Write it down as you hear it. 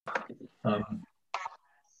um,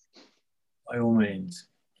 by all means.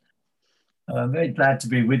 I'm very glad to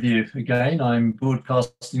be with you again. I'm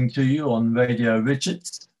broadcasting to you on Radio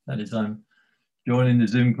Richards. That is, I'm joining the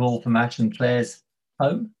Zoom call from Ash and Claire's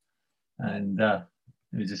home. And let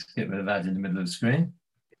me just get rid of that in the middle of the screen.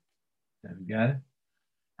 There we go.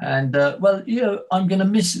 And well, you know, I'm going to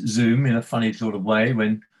miss Zoom in a funny sort of way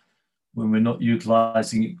when we're not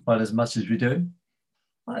utilizing it quite as much as we do.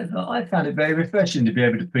 I found it very refreshing to be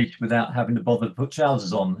able to preach without having to bother to put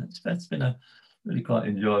trousers on. That's been really quite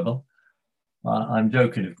enjoyable. I'm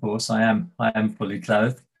joking, of course. I am fully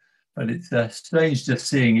clothed, but it's strange just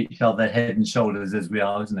seeing each other head and shoulders as we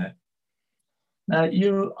are, isn't it? Now,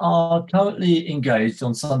 you are currently engaged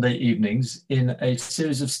on Sunday evenings in a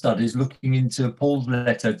series of studies looking into Paul's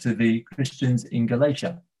letter to the Christians in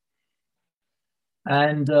Galatia.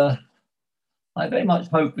 And I very much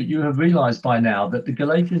hope that you have realized by now that the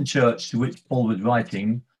Galatian church to which Paul was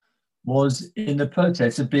writing was in the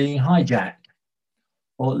process of being hijacked,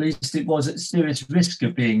 or at least it was at serious risk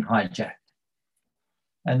of being hijacked.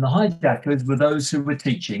 And the hijackers were those who were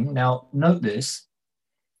teaching. Now, note this,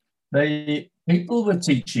 people were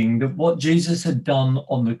teaching that what Jesus had done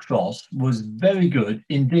on the cross was very good,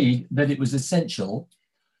 indeed, that it was essential,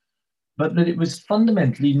 but that it was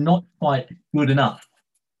fundamentally not quite good enough.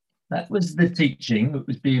 That was the teaching that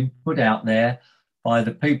was being put out there by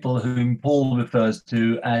the people whom Paul refers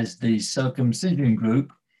to as the circumcision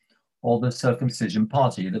group or the circumcision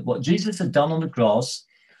party, that what Jesus had done on the cross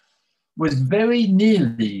was very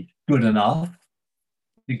nearly good enough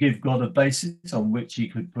to give God a basis on which he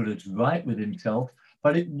could put us right with himself,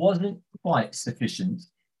 but it wasn't quite sufficient,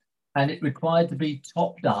 and it required to be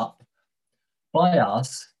topped up by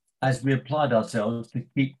us as we applied ourselves to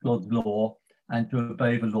keep God's law and to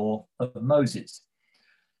obey the law of Moses.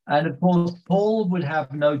 And of course, Paul would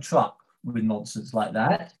have no truck with nonsense like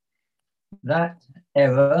that. That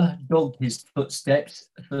error dogged his footsteps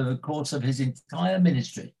for the course of his entire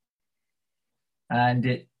ministry. And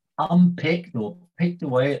it unpicked or picked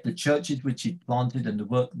away at the churches which he planted and the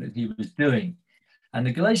work that he was doing. And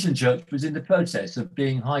the Galatian church was in the process of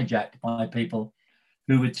being hijacked by people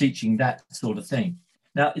who were teaching that sort of thing.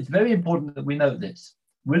 Now, it's very important that we note this.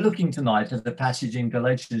 We're looking tonight at the passage in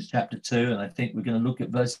Galatians chapter 2, and I think we're going to look at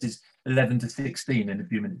verses 11 to 16 in a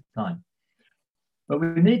few minutes' time. But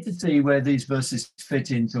we need to see where these verses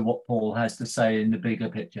fit into what Paul has to say in the bigger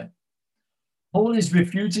picture. Paul is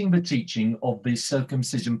refuting the teaching of the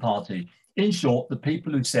circumcision party. In short, the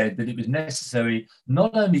people who said that it was necessary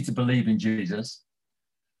not only to believe in Jesus,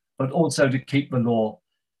 but also to keep the law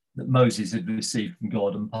that Moses had received from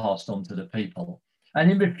God and passed on to the people. And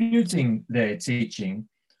in refuting their teaching,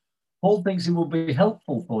 Paul thinks it will be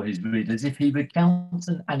helpful for his readers if he recounts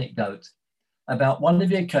an anecdote about one of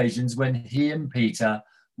the occasions when he and Peter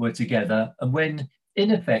were together and when,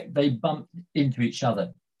 in effect, they bumped into each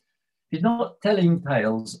other. He's not telling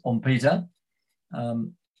tales on Peter,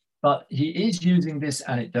 but he is using this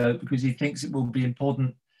anecdote because he thinks it will be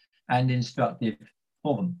important and instructive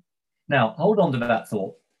for them. Now, hold on to that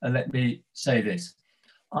thought and let me say this.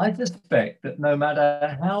 I suspect that no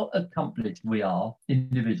matter how accomplished we are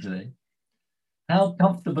individually, how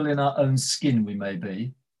comfortable in our own skin we may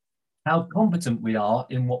be, how competent we are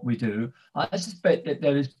in what we do, I suspect that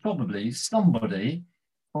there is probably somebody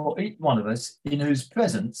for each one of us in whose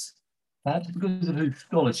presence, perhaps because of whose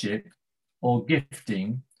scholarship or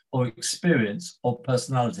gifting or experience or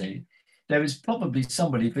personality, there is probably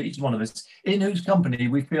somebody for each one of us in whose company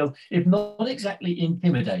we feel, if not exactly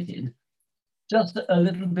intimidated, just a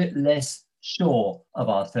little bit less sure of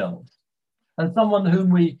ourselves, and someone whom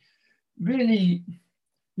we really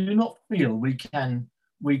do not feel we can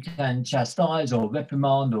chastise or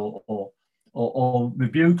reprimand or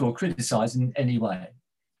rebuke or criticize in any way.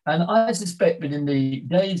 And I suspect that in the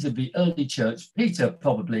days of the early church, Peter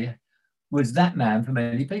probably was that man for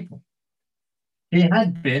many people. He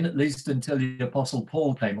had been, at least until the Apostle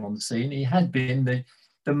Paul came on the scene, he had been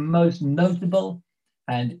the most notable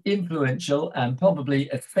and influential and probably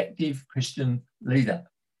effective Christian leader.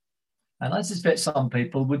 And I suspect some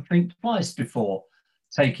people would think twice before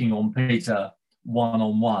taking on Peter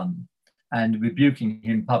one-on-one and rebuking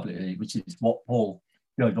him publicly, which is what Paul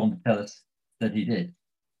goes on to tell us that he did.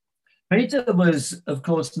 Peter was, of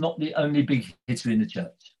course, not the only big hitter in the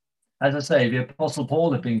church. As I say, the Apostle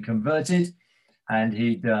Paul had been converted and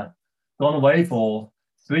he'd gone away for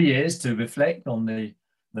 3 years to reflect on the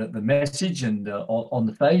message and on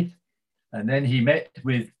the faith. And then he met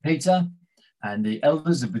with Peter and the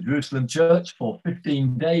elders of the Jerusalem church for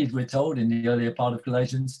 15 days, we're told, in the earlier part of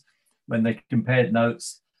Galatians, when they compared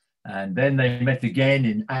notes. And then they met again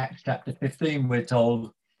in Acts chapter 15, we're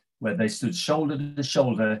told, where they stood shoulder to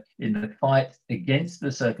shoulder in the fight against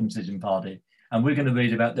the circumcision party. And we're going to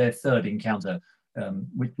read about their third encounter,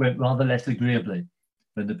 which went rather less agreeably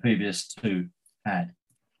than the previous two had.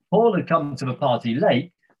 Paul had come to the party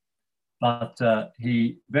late, but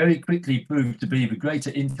he very quickly proved to be the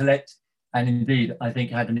greater intellect, and indeed, I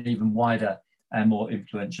think, had an even wider and more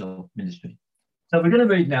influential ministry. So we're going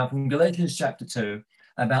to read now from Galatians chapter 2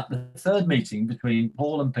 about the third meeting between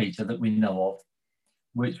Paul and Peter that we know of,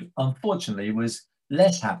 which unfortunately was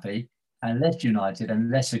less happy and less united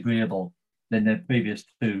and less agreeable than their previous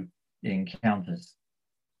two encounters.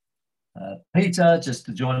 Peter, just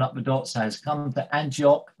to join up the dots, has come to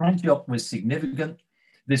Antioch. Antioch was significant.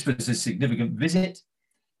 This was a significant visit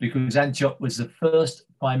because Antioch was the first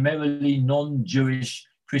primarily non-Jewish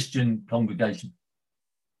Christian congregation.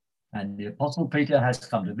 And the Apostle Peter has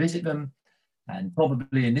come to visit them, and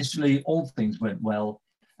probably initially all things went well.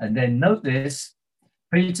 And then note this,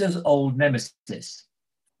 Peter's old nemesis,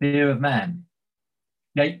 fear of man,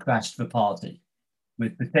 gate-crashed the party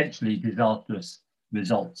with potentially disastrous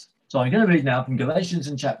results. So I'm going to read now from Galatians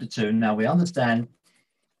in chapter 2. Now we understand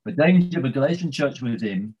the danger the Galatian church was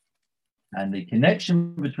in and the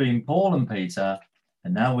connection between Paul and Peter.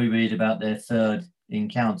 And now we read about their third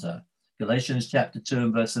encounter. Galatians chapter 2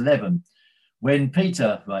 and verse 11. When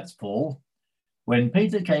Peter, writes Paul, when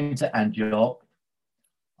Peter came to Antioch,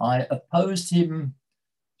 I opposed him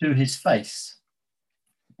to his face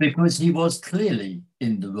because he was clearly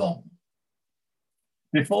in the wrong.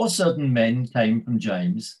 Before certain men came from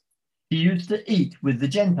James, he used to eat with the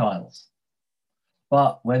Gentiles.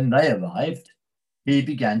 But when they arrived, he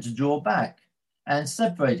began to draw back and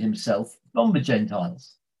separate himself from the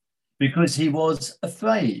Gentiles because he was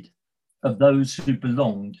afraid of those who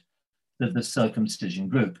belonged to the circumcision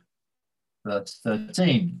group. Verse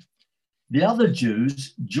 13. The other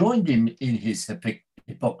Jews joined him in his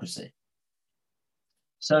hypocrisy,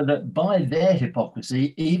 so that by their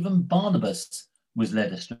hypocrisy, even Barnabas was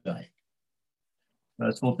led astray.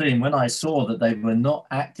 Verse 14, when I saw that they were not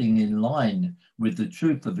acting in line with the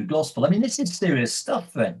truth of the gospel. I mean, this is serious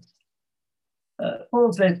stuff, friends.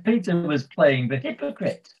 Paul says Peter was playing the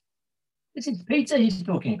hypocrite. This is Peter he's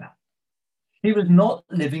talking about. He was not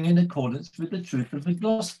living in accordance with the truth of the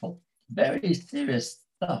gospel. Very serious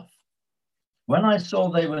stuff. When I saw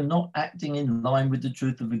they were not acting in line with the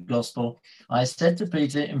truth of the gospel, I said to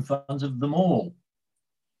Peter in front of them all,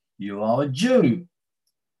 you are a Jew,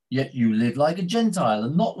 yet you live like a Gentile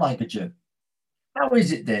and not like a Jew. How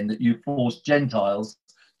is it then that you force Gentiles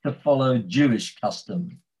to follow Jewish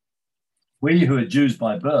custom? We who are Jews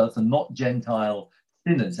by birth and not Gentile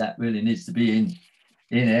sinners, that really needs to be in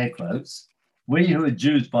air quotes. We who are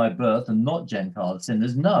Jews by birth and not Gentile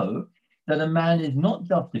sinners know that a man is not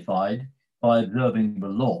justified by observing the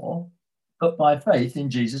law, but by faith in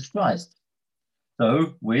Jesus Christ.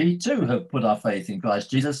 So we too have put our faith in Christ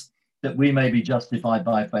Jesus, that we may be justified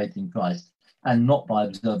by faith in Christ and not by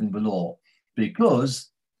observing the law, because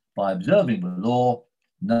by observing the law,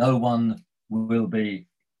 no one will be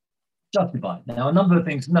justified. Now, a number of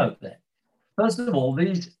things to note there. First of all,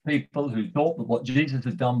 these people who thought that what Jesus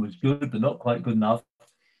had done was good, but not quite good enough,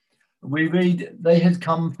 we read they had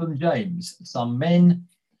come from James. Some men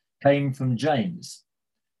came from James.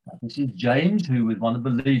 Now, this is James, who was one of the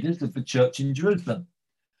leaders of the church in Jerusalem.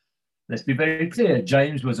 Let's be very clear,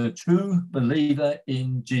 James was a true believer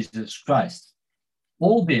in Jesus Christ,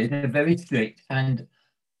 albeit a very strict and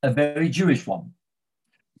a very Jewish one.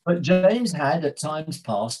 But James had at times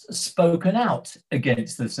past spoken out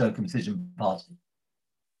against the circumcision party.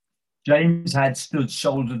 James had stood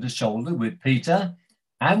shoulder to shoulder with Peter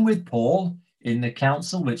and with Paul in the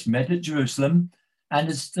council which met at Jerusalem, and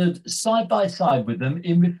had stood side by side with them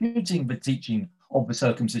in refuting the teaching of the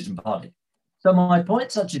circumcision party. So my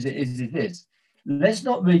point, such as it is this, let's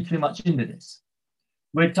not read too much into this.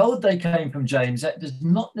 We're told they came from James. That does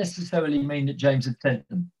not necessarily mean that James had sent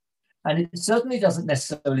them. And it certainly doesn't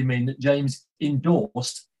necessarily mean that James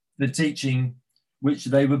endorsed the teaching which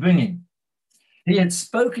they were bringing. He had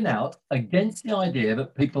spoken out against the idea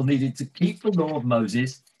that people needed to keep the law of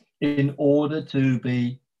Moses in order to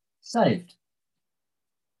be saved.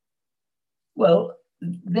 Well,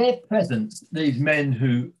 their presence, these men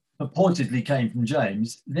who purportedly came from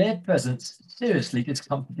James, their presence seriously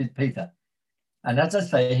discomforted Peter. And as I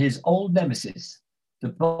say, his old nemesis, the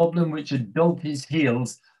problem which had dogged his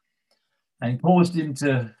heels and caused him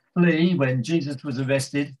to flee when Jesus was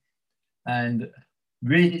arrested and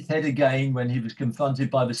reared its head again when he was confronted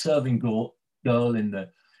by the serving girl in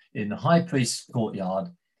the high priest's courtyard.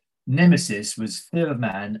 Nemesis was fear of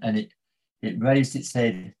man, and it raised its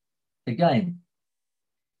head again.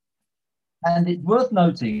 And it's worth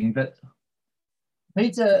noting that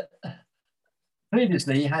Peter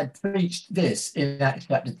previously had preached this in Acts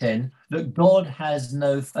chapter 10, that God has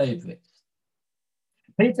no favorites.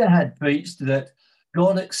 Peter had preached that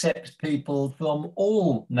God accepts people from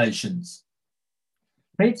all nations.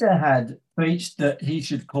 Peter had preached that he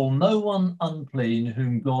should call no one unclean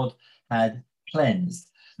whom God had cleansed.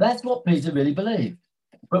 That's what Peter really believed.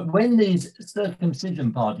 But when these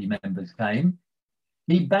circumcision party members came,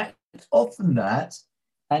 he backed off from that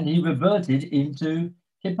and he reverted into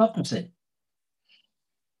hypocrisy.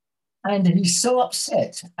 And he so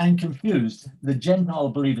upset and confused the Gentile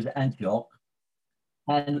believers at Antioch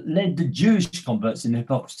and led the Jewish converts in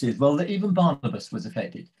hypocrisy as well, that even Barnabas was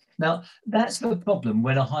affected. Now, that's the problem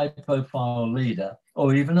when a high-profile leader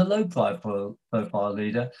or even a low-profile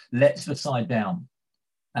leader lets the side down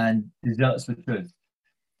and deserts the truth.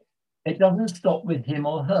 It doesn't stop with him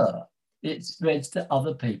or her. It spreads to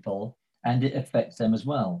other people and it affects them as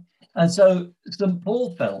well. And so St.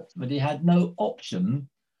 Paul felt that he had no option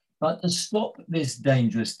but to stop this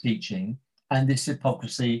dangerous teaching and this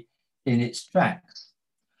hypocrisy in its tracks.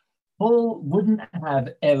 Paul wouldn't have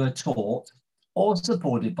error taught or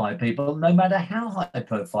supported by people, no matter how high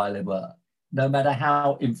profile they were, no matter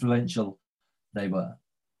how influential they were.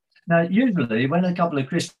 Now, usually when a couple of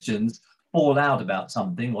Christians fall out about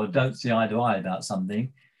something or don't see eye to eye about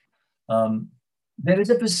something, there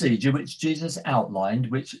is a procedure which Jesus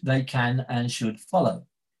outlined, which they can and should follow.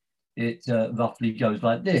 It roughly goes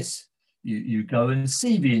like this. You go and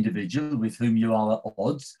see the individual with whom you are at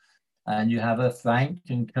odds, and you have a frank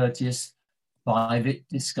and courteous private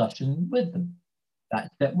discussion with them. That's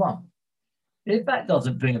step one. If that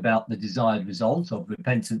doesn't bring about the desired result of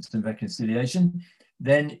repentance and reconciliation,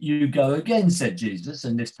 then you go again, said Jesus,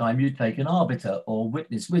 and this time you take an arbiter or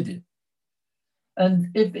witness with you. And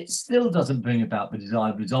if it still doesn't bring about the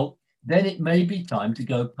desired result, then it may be time to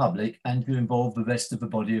go public and to involve the rest of the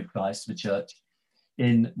body of Christ, the church,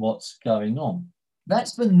 in what's going on.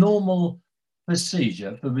 That's the normal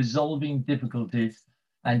procedure for resolving difficulties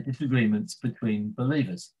and disagreements between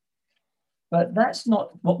believers. But that's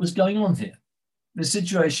not what was going on here. The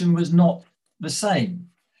situation was not the same.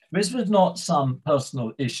 This was not some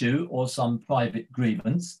personal issue or some private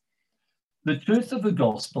grievance. The truth of the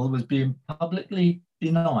gospel was being publicly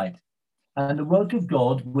denied, and the work of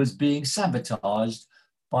God was being sabotaged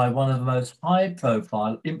by one of the most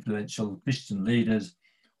high-profile, influential Christian leaders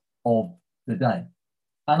of the day.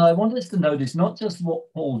 And I want us to notice not just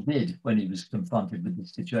what Paul did when he was confronted with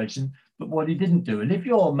this situation, but what he didn't do. And if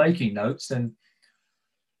you're making notes, and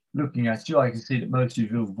looking at you, I can see that most of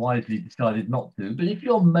you have wisely decided not to. But if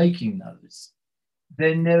you're making notes,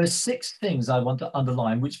 then there are 6 things I want to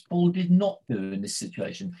underline which Paul did not do in this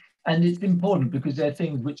situation. And it's important because they're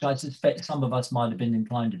things which I suspect some of us might have been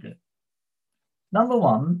inclined to do. Number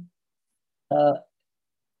one,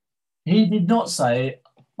 he did not say,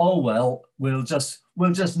 oh, well, we'll just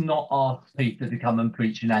not ask Peter to come and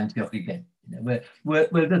preach in Antioch again. You know,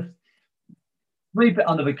 we'll just sweep it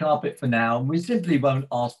under the carpet for now, and we simply won't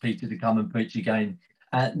ask Peter to come and preach again.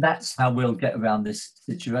 And that's how we'll get around this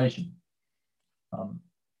situation.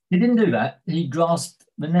 He didn't do that. He grasped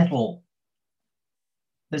the nettle.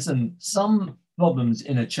 Listen, some problems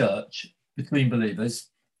in a church between believers,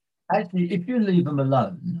 actually, if you leave them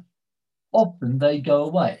alone, often they go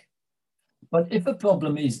away. But if a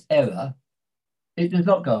problem is error, it does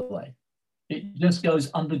not go away. It just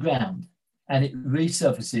goes underground and it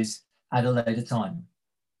resurfaces at a later time.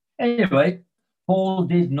 Anyway, Paul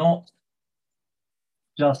did not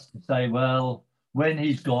just say, well, when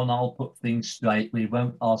he's gone, I'll put things straight. We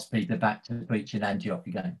won't ask Peter back to preach in Antioch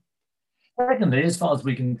again. Secondly, as far as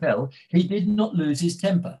we can tell, he did not lose his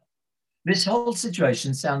temper. This whole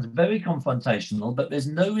situation sounds very confrontational, but there's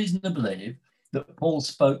no reason to believe that Paul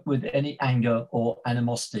spoke with any anger or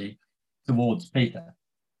animosity towards Peter.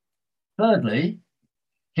 Thirdly,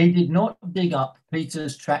 he did not dig up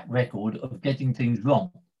Peter's track record of getting things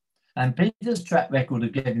wrong. And Peter's track record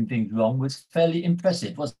of getting things wrong was fairly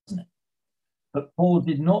impressive, wasn't it? But Paul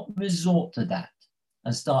did not resort to that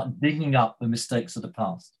and start digging up the mistakes of the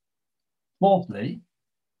past. Fourthly,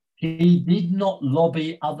 he did not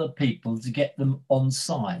lobby other people to get them on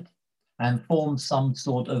side and form some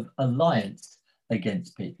sort of alliance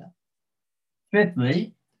against Peter.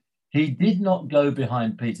 Fifthly, he did not go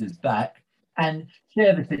behind Peter's back and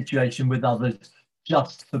share the situation with others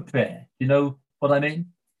just for prayer. You know what I mean?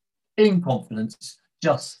 In confidence,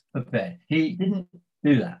 just for prayer. He didn't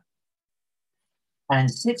do that. And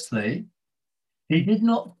sixthly, he did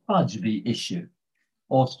not fudge the issue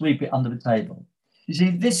or sweep it under the table. You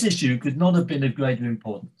see, this issue could not have been of greater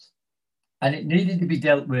importance, and it needed to be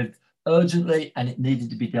dealt with urgently and it needed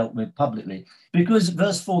to be dealt with publicly. Because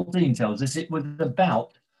verse 14 tells us it was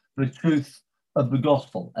about the truth of the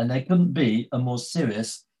gospel, and there couldn't be a more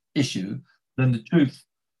serious issue than the truth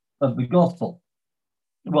of the gospel.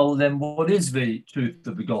 Well, then what is the truth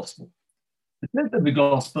of the gospel? The truth of the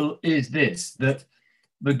gospel is this, that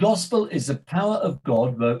the gospel is the power of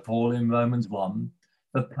God, wrote Paul in Romans 1,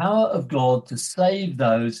 the power of God to save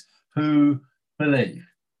those who believe,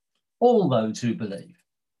 all those who believe,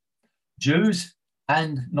 Jews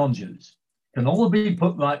and non-Jews, can all be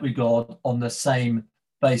put right with God on the same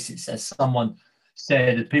basis. As someone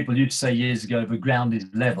said, as people used to say years ago, the ground is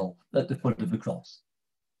level at the foot of the cross.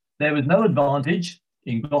 There was no advantage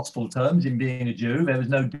in gospel terms in being a Jew. There was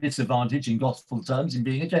no disadvantage in gospel terms in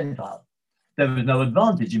being a Gentile. There was no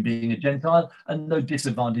advantage in being a Gentile and no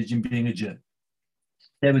disadvantage in being a Jew.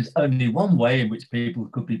 There was only one way in which people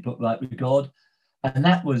could be put right with God, and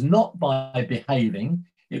that was not by behaving.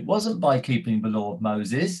 It wasn't by keeping the law of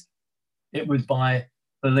Moses. It was by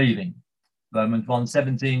believing. Romans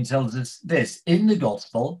 1:17 tells us this: in the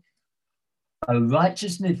gospel, a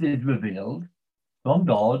righteousness is revealed from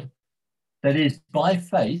God that is by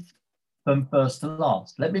faith from first to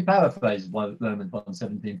last. Let me paraphrase Romans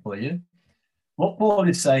 1:17 for you. What Paul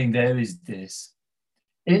is saying there is this: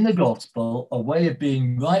 in the gospel, a way of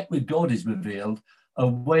being right with God is revealed, a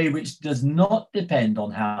way which does not depend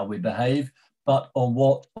on how we behave, but on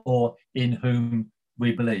what or in whom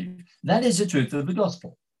we believe. That is the truth of the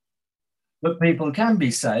gospel. But people can be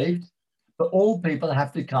saved, but all people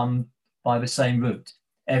have to come by the same route.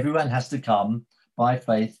 Everyone has to come by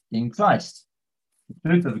faith in Christ. The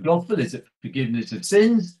truth of the gospel is that forgiveness of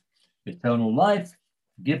sins, eternal life,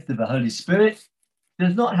 gift of the Holy Spirit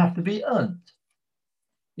does not have to be earned.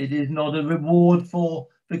 It is not a reward for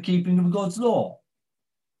the keeping of God's law.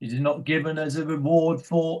 It is not given as a reward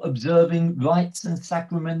for observing rites and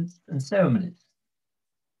sacraments and ceremonies.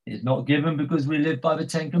 It is not given because we live by the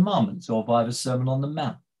Ten Commandments or by the Sermon on the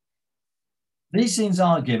Mount. These things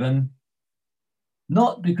are given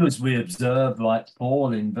not because we observe, like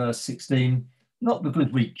Paul in verse 16, not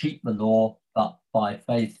because we keep the law, but by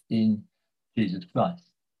faith in Jesus Christ.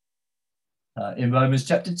 In Romans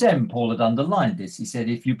chapter 10, Paul had underlined this. He said,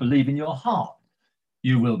 if you believe in your heart,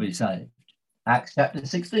 you will be saved. Acts chapter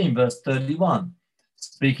 16, verse 31,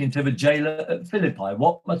 speaking to the jailer at Philippi,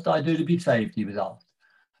 what must I do to be saved, he was asked.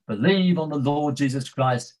 Believe on the Lord Jesus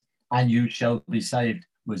Christ and you shall be saved,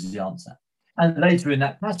 was the answer. And later in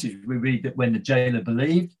that passage, we read that when the jailer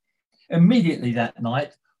believed, immediately that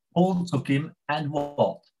night, Paul took him and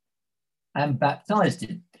what? And baptized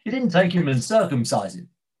him. He didn't take him and circumcise him.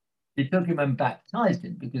 He took him and baptized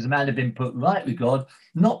him because the man had been put right with God,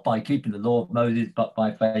 not by keeping the law of Moses, but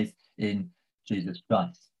by faith in Jesus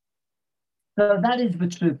Christ. So that is the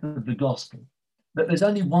truth of the gospel, that there's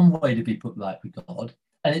only one way to be put right with God,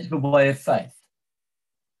 and it's the way of faith.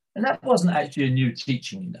 And that wasn't actually a new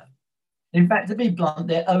teaching, you know. In fact, to be blunt,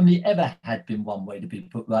 there only ever had been one way to be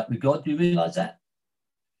put right with God. Do you realize that?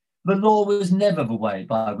 The law was never the way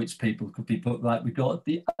by which people could be put right with God.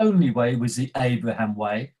 The only way was the Abraham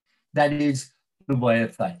way, that is the way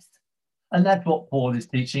of faith. And that's what Paul is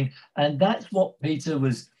teaching. And that's what Peter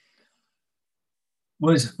was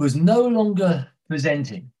no longer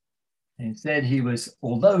presenting. Instead, he was,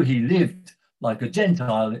 although he lived like a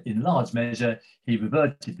Gentile in large measure, he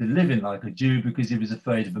reverted to living like a Jew because he was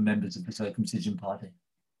afraid of the members of the circumcision party.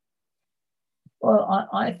 Well,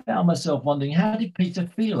 I found myself wondering, how did Peter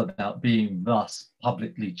feel about being thus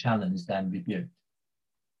publicly challenged and rebuked?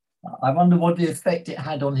 I wonder what the effect it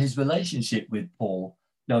had on his relationship with Paul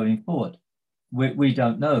going forward. We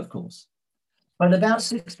don't know, of course. But about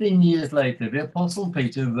 16 years later, the Apostle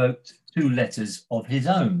Peter wrote 2 letters of his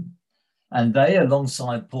own, and they,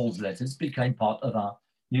 alongside Paul's letters, became part of our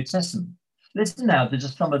New Testament. Listen now to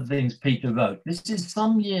just some of the things Peter wrote. This is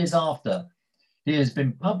some years after he has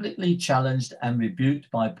been publicly challenged and rebuked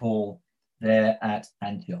by Paul there at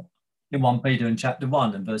Antioch. In 1 Peter in chapter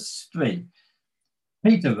 1 and verse 3,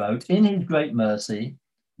 Peter wrote, in his great mercy,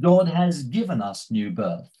 God has given us new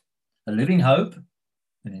birth, a living hope,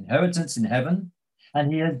 an inheritance in heaven,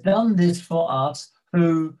 and he has done this for us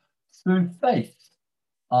who, through faith,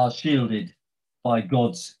 are shielded by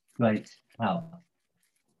God's great power.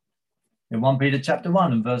 In 1 Peter chapter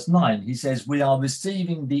 1 and verse 9, he says, we are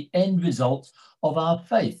receiving the end result of our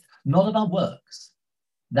faith, not of our works.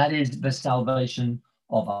 That is the salvation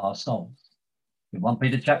of our souls. In 1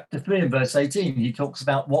 Peter chapter 3 and verse 18, he talks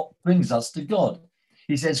about what brings us to God.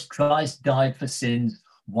 He says, Christ died for sins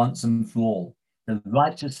once and for all, the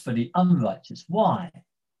righteous for the unrighteous. Why?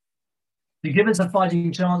 To give us a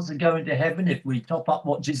fighting chance to go into heaven if we top up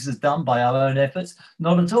what Jesus has done by our own efforts?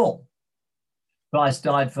 Not at all. Christ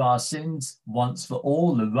died for our sins once for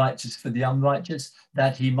all, the righteous for the unrighteous,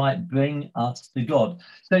 that he might bring us to God.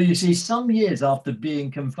 So you see, some years after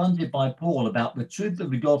being confronted by Paul about the truth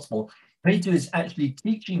of the gospel, Peter is actually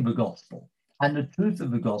teaching the gospel and the truth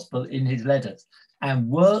of the gospel in his letters. And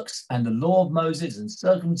works and the law of Moses and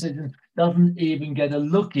circumcision doesn't even get a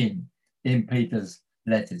look in Peter's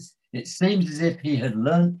letters. It seems as if he had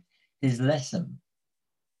learned his lesson.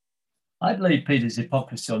 I believe Peter's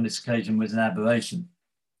hypocrisy on this occasion was an aberration.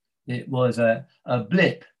 It was a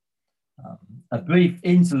blip, a brief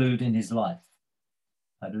interlude in his life.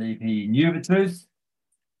 I believe he knew the truth,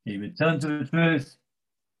 he returned to the truth,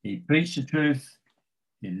 he preached the truth,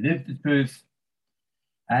 he lived the truth,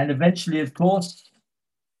 and eventually, of course,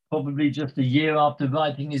 probably just a year after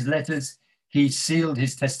writing his letters, he sealed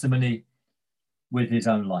his testimony with his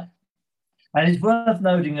own life. And it's worth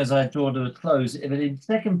noting, as I draw to a close, that in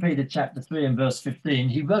 2 Peter chapter 3 and verse 15,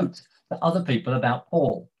 he wrote to other people about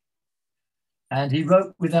Paul. And he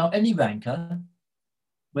wrote without any rancor,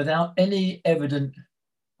 without any evident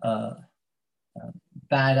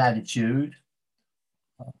bad attitude.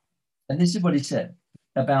 And this is what he said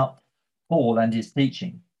about Paul and his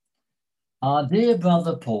teaching. Our dear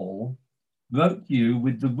brother Paul wrote to you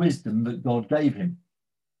with the wisdom that God gave him.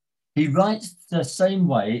 He writes the same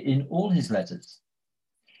way in all his letters.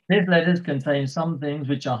 His letters contain some things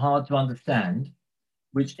which are hard to understand,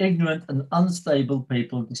 which ignorant and unstable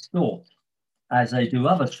people distort, as they do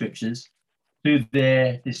other scriptures, to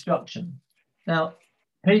their destruction. Now,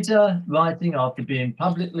 Peter, writing after being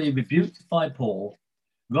publicly rebuked by Paul,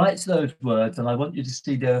 writes those words, and I want you to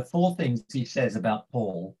see there are 4 things he says about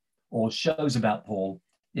Paul, or shows about Paul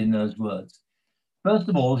in those words. First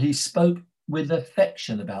of all, he spoke with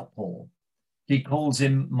affection about Paul. He calls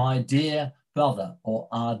him my dear brother, or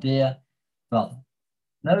our dear brother.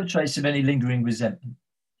 No trace of any lingering resentment.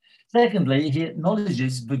 Secondly, he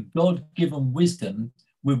acknowledges the God-given wisdom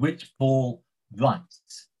with which Paul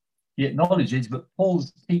writes. He acknowledges that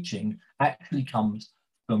Paul's teaching actually comes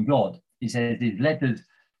from God. He says his letters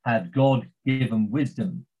have God-given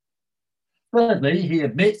wisdom. Thirdly, he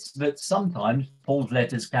admits that sometimes Paul's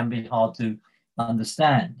letters can be hard to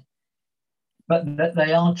understand, but that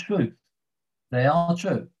they are true. They are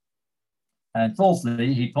true. And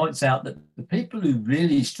fourthly, he points out that the people who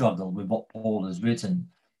really struggle with what Paul has written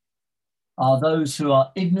are those who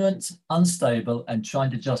are ignorant, unstable, and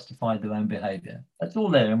trying to justify their own behavior. That's all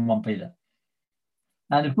there in 1 Peter.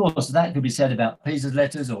 And of course, that could be said about Peter's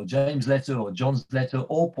letters, or James' letter, or John's letter,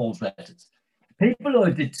 or Paul's letters. People who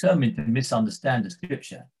are determined to misunderstand the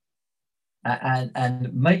scripture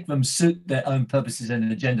and make them suit their own purposes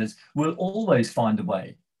and agendas will always find a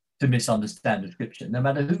way to misunderstand the scripture, no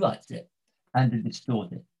matter who writes it, and to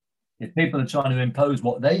distort it. If people are trying to impose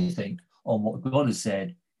what they think on what God has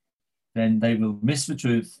said, then they will miss the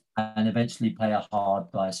truth and eventually pay a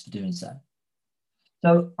hard price for doing so.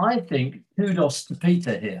 So I think kudos to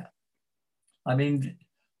Peter here. I mean,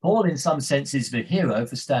 Paul in some sense is the hero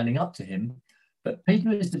for standing up to him, but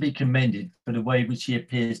Peter is to be commended for the way which he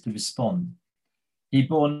appears to respond. He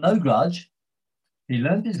bore no grudge, he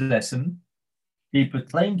learned his lesson, he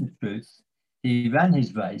proclaimed the truth, he ran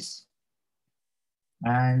his race,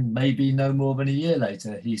 and maybe no more than a year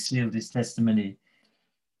later, he sealed his testimony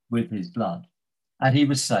with his blood, and he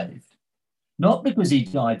was saved. Not because he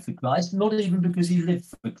died for Christ, not even because he lived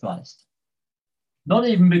for Christ, not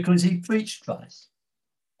even because he preached Christ,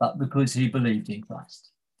 but because he believed in Christ.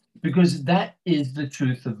 Because that is the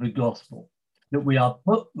truth of the gospel, that we are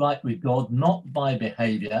put right with God, not by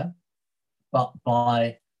behavior, but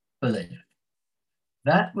by belief.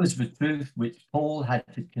 That was the truth which Paul had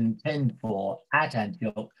to contend for at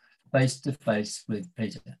Antioch, face to face with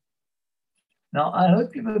Peter. Now, I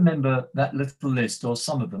hope you remember that little list, or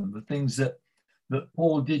some of them, the things that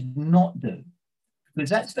Paul did not do, because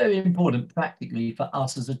that's very important practically for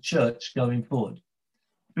us as a church going forward.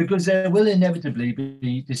 Because there will inevitably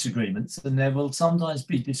be disagreements, and there will sometimes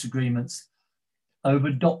be disagreements over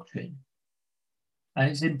doctrine. And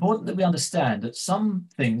it's important that we understand that some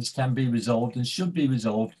things can be resolved and should be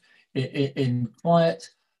resolved in quiet,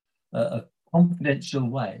 a confidential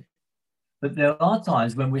way. But there are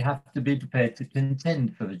times when we have to be prepared to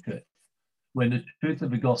contend for the truth, when the truth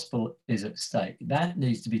of the gospel is at stake. That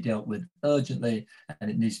needs to be dealt with urgently, and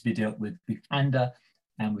it needs to be dealt with candor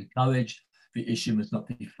and with courage. The issue must not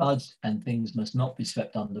be fudged, and things must not be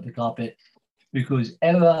swept under the carpet, because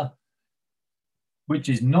error which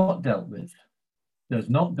is not dealt with does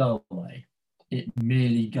not go away. It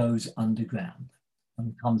merely goes underground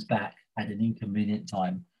and comes back at an inconvenient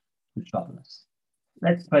time to trouble us.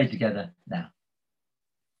 Let's pray together now.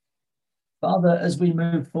 Father, as we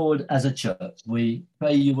move forward as a church, we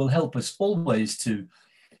pray you will help us always to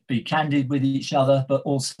be candid with each other, but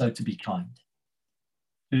also to be kind,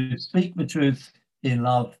 to speak the truth in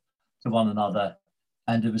love to one another,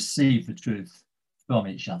 and to receive the truth from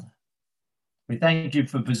each other. We thank you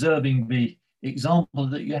for preserving the example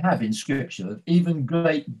that you have in Scripture of even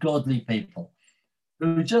great godly people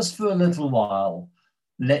who just for a little while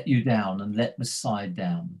let you down and let the side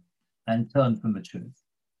down and turn from the truth.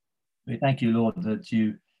 We thank you, Lord,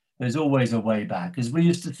 that there's always a way back. As we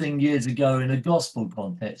used to sing years ago in a gospel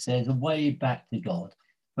context, there's a way back to God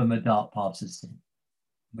from the dark paths of sin.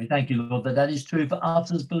 We thank you, Lord, that is true for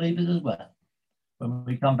us as believers as well. When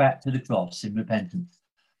we come back to the cross in repentance,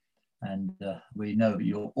 and we know that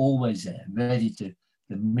you're always there, ready to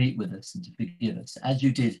meet with us and to forgive us, as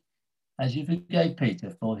you did, as you forgave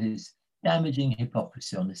Peter for his damaging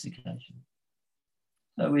hypocrisy on this occasion.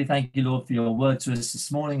 So we thank you, Lord, for your word to us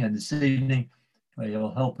this morning and this evening, where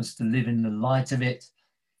you'll help us to live in the light of it,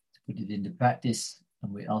 to put it into practice.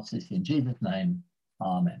 And we ask this in Jesus' name.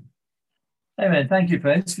 Amen. Amen. Thank you,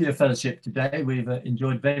 friends, for your fellowship today. We've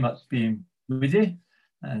enjoyed very much being with you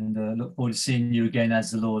and look forward to seeing you again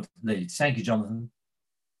as the Lord leads. Thank you, Jonathan.